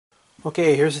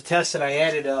Okay, here's a test that I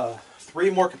added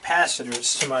 3 more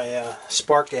capacitors to my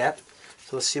spark gap.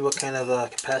 So let's see what kind of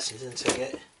capacitance I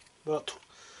get. About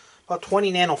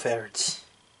 20 nanofarads.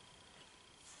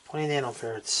 20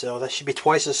 nanofarads. So that should be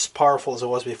twice as powerful as it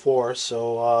was before.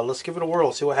 So let's give it a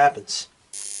whirl, see what happens.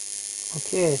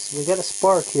 Okay, so we got a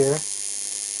spark here.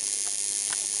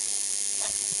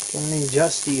 Let me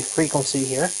adjust the frequency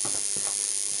here.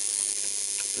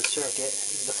 The circuit,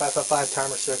 the 555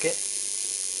 timer circuit.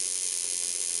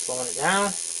 Slowing it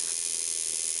down.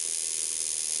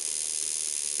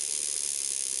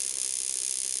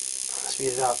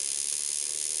 Speed it up.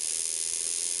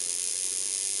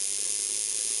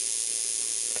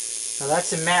 Now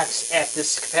that's the max at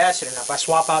this capacitor. Now if I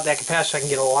swap out that capacitor I can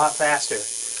get a lot faster.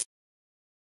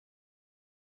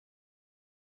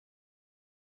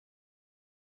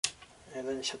 And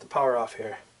then shut the power off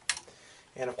here.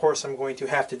 And of course I'm going to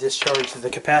have to discharge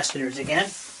the capacitors again,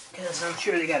 because I'm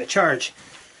sure they got to charge.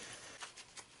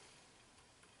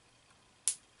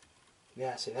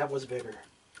 Yeah, see, that was bigger.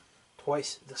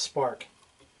 Twice the spark.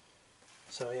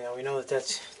 So yeah, we know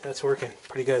that that's working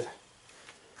pretty good.